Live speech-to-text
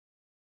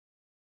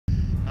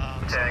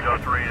Tango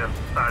 3 to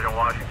Sergeant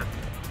Washington.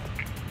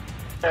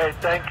 Hey,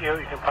 thank you.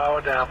 You can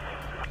power down.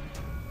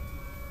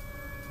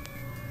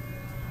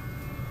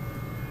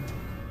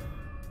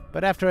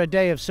 But after a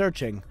day of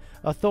searching,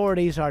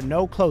 authorities are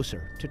no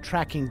closer to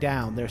tracking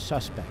down their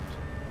suspect.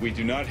 We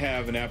do not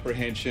have an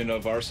apprehension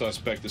of our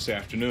suspect this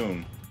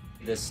afternoon.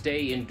 The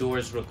stay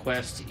indoors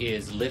request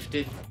is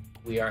lifted.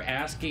 We are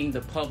asking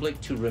the public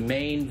to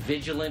remain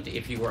vigilant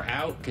if you are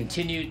out.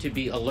 Continue to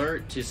be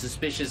alert to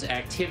suspicious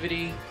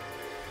activity.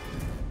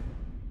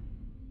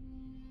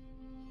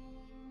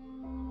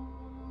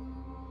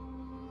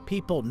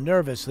 People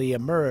nervously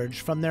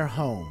emerge from their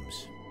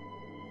homes.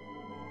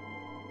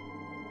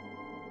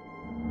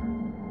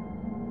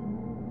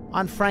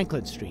 On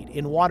Franklin Street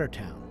in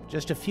Watertown,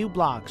 just a few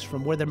blocks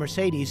from where the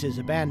Mercedes is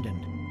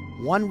abandoned,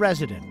 one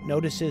resident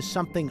notices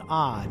something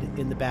odd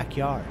in the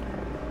backyard.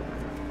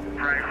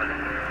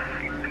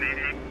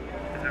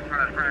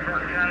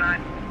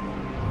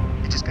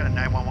 We just got a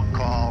 911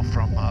 call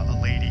from a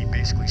lady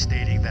basically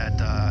stating that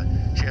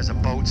she has a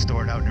boat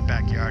stored out in her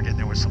backyard and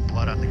there was some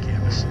blood on the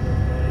canvas.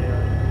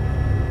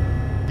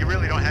 You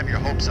really don't have your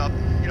hopes up.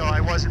 You know,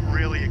 I wasn't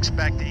really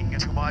expecting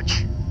too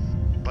much,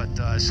 but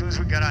as soon as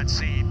we got on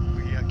scene,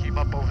 we came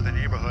up over the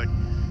neighborhood,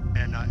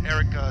 and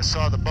Eric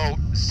saw the boat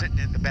sitting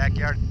in the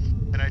backyard,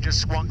 and I just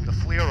swung the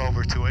FLIR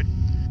over to it,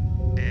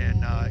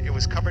 and it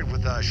was covered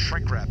with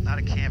shrink wrap, not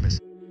a canvas.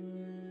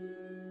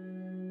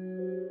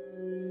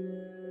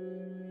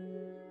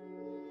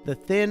 The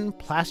thin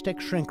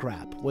plastic shrink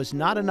wrap was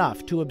not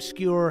enough to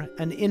obscure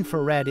an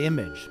infrared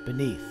image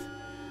beneath.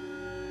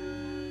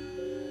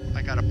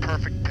 I got a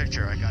perfect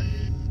picture. I got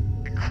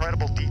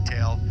incredible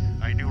detail.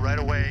 I knew right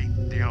away,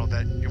 you know,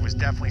 that it was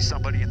definitely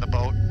somebody in the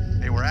boat.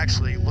 They were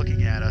actually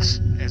looking at us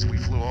as we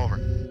flew over.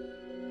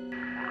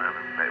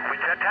 We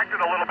detected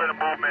a little bit of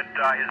movement.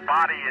 His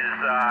body is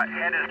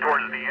head is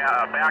towards the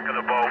back of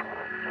the boat.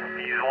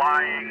 He's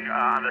lying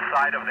on the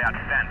side of that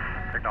fence.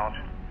 Acknowledge.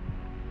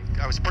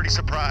 I was pretty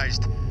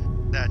surprised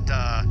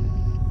that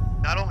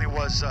not only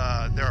was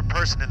there a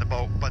person in the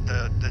boat, but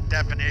the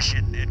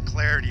definition and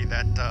clarity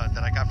that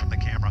I got from the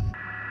camera.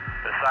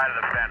 The side of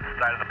the fence,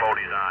 side of the boat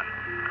he's on,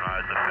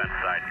 is the fence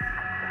side.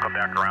 We'll come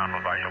back around,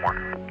 we'll buy some more.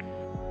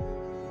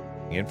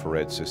 The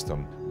infrared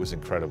system was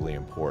incredibly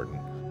important.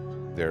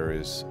 There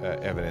is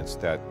evidence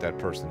that that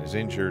person is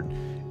injured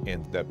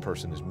and that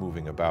person is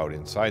moving about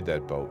inside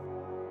that boat.